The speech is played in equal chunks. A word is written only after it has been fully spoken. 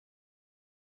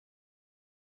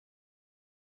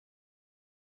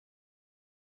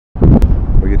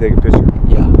you take a picture.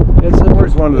 Yeah.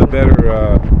 Thor's one of the better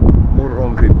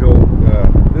motorhomes they built.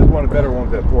 This is one of the better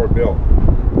ones that Thor built.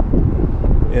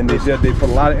 And they put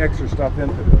a lot of extra stuff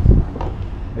into this.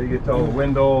 You get all the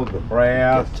windows, the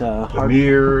brass, the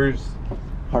mirrors,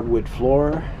 hardwood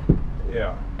floor.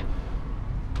 Yeah.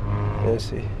 I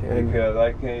see. And because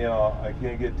I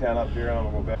can't get 10 up here, and I'm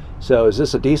gonna go back. so is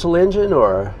this a diesel engine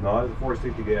or? No, it's a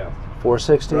 460 gas.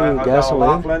 460 I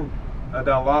gasoline? I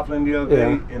down Laughlin the other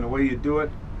day, and the way you do it,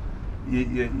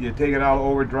 you take it out of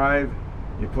overdrive,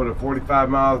 you put it 45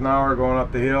 miles an hour going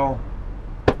up the hill,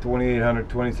 2,800,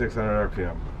 2,600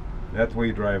 RPM. That's the way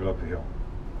you drive it up the hill.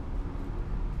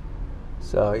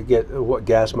 So you get what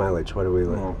gas mileage? What do we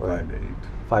Oh, 5 to 8.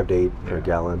 5 to 8 per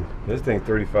gallon. This thing's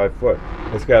 35 foot.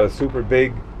 It's got a super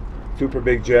big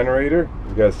generator.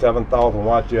 It's got a 7,000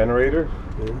 watt generator.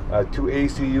 Yeah. 2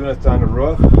 AC units on the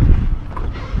roof.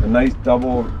 A nice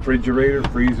double refrigerator,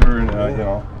 freezer, and you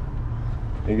know.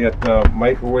 You get the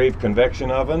microwave convection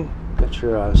oven. Got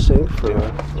your sink for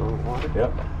water.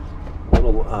 Yep.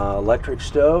 Little electric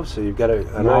stove, so you've got a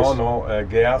nice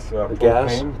gas,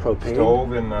 propane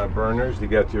stove and burners. You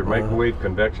got your microwave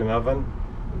convection oven.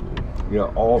 You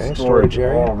got all storage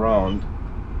area all around.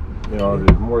 You know,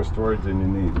 there's more storage than you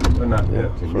need. Well, not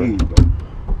that you need, but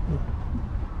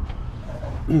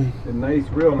a nice,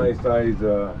 real nice size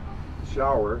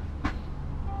shower.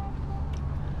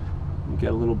 You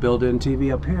got a little built-in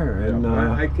TV up here, and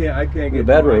I can't get the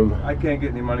bedroom. I can't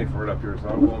get any money for it up here, so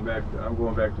I'm going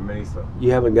back to Mesa.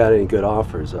 You haven't got any good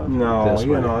offers of No, this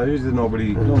you know, there's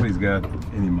nobody's got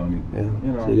any money. Yeah. You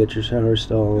know, so you get your shower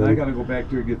stall. And I got to go back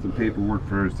there and get some paperwork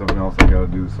for something else I got to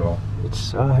do. So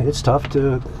it's tough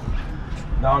to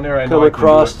down there. I come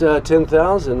across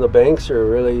 10,000. The banks are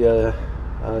really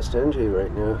stingy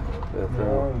right now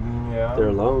with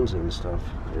their loans and stuff.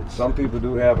 Some people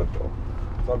do have it though.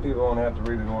 Some people don't have to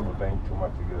really go to the bank too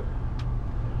much to get it.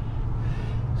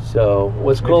 So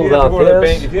what's cool about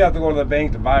this? If you have to go to the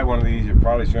bank to buy one of these, you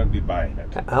probably shouldn't be buying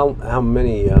it. How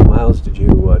many miles did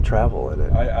you travel in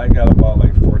it? I got about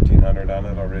like 1,400 on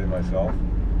it already myself.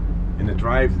 And the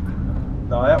drive,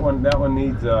 now that one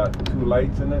needs 2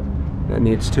 lights in it. That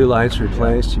needs 2 lights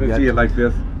replaced. You see it like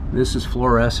this. This is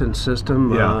fluorescent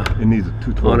system. Yeah, it needs a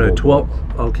 12 on a volt. 12.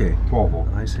 Okay. 12 volt.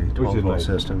 I see. 12 volt nice.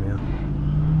 system. Yeah.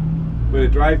 When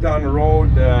it drives down the road,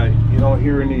 you don't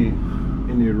hear any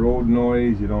road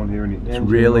noise. You don't hear any. It's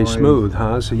really noise. Smooth,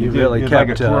 huh? So you've really kept like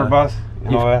a tour bus.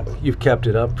 You've kept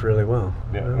it up really well.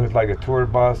 Yeah, it was like a tour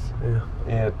bus.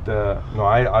 Yeah. No,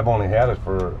 I've only had it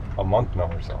for a month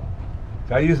now or so.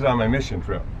 I use it on my mission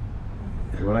trip.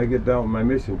 When I get down with my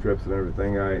mission trips and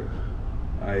everything,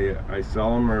 I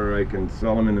sell them, or I can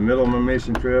sell them in the middle of my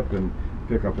mission trip and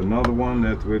pick up another one.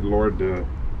 That's with Lord.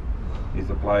 He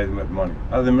supplies me with money.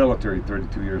 I was in the military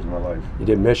 32 years of my life. You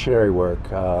did missionary work.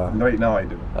 Right now I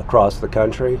do. Across the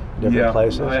country, different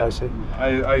places. I see.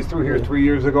 I was through here 3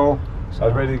 years ago. So I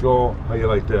was ready to go. How you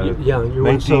like that? Yeah, you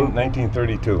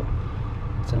 1932.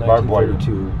 It's a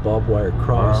 1932 barbed wire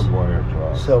cross. Barbed wire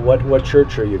cross. So what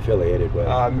church are you affiliated with?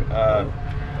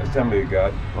 Assembly of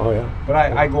God. Oh yeah. But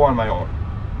I go on my own.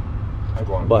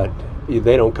 But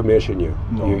they don't commission you.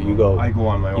 No, you go. I go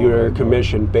on my own. You're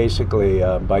commissioned basically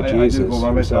by Jesus. I just go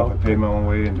by myself. himself. I pay my own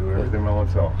way and do everything my own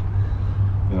self.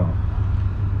 You know.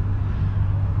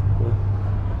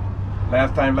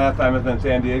 Last time I was in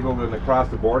San Diego, and across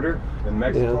the border in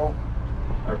Mexico.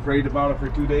 I prayed about it for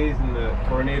 2 days, and the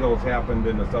tornadoes happened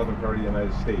in the southern part of the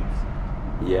United States.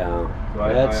 Yeah. So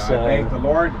I thank the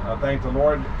Lord. I thank the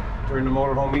Lord. Turned the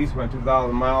motorhome east, went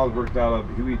 2,000 miles, worked out of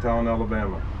Hueytown,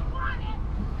 Alabama.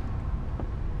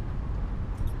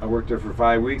 I worked there for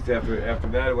 5 weeks. After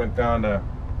that, I went down to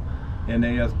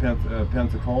NAS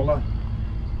Pensacola.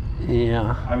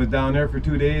 Yeah. I was down there for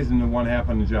 2 days, and then one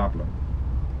happened in Joplin.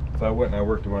 So I went and I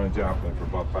worked the one in Joplin for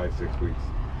about 5-6 weeks.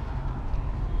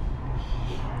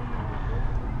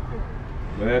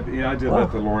 But I just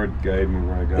let the Lord guide me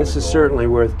where I got. This is certainly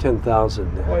worth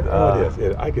 10,000. It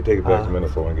is. I could take it back to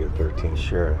Minnesota and get 13.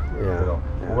 Sure. Yeah. You know?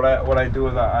 What I do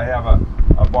is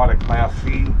I bought a Class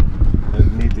C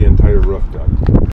that needs the entire roof done.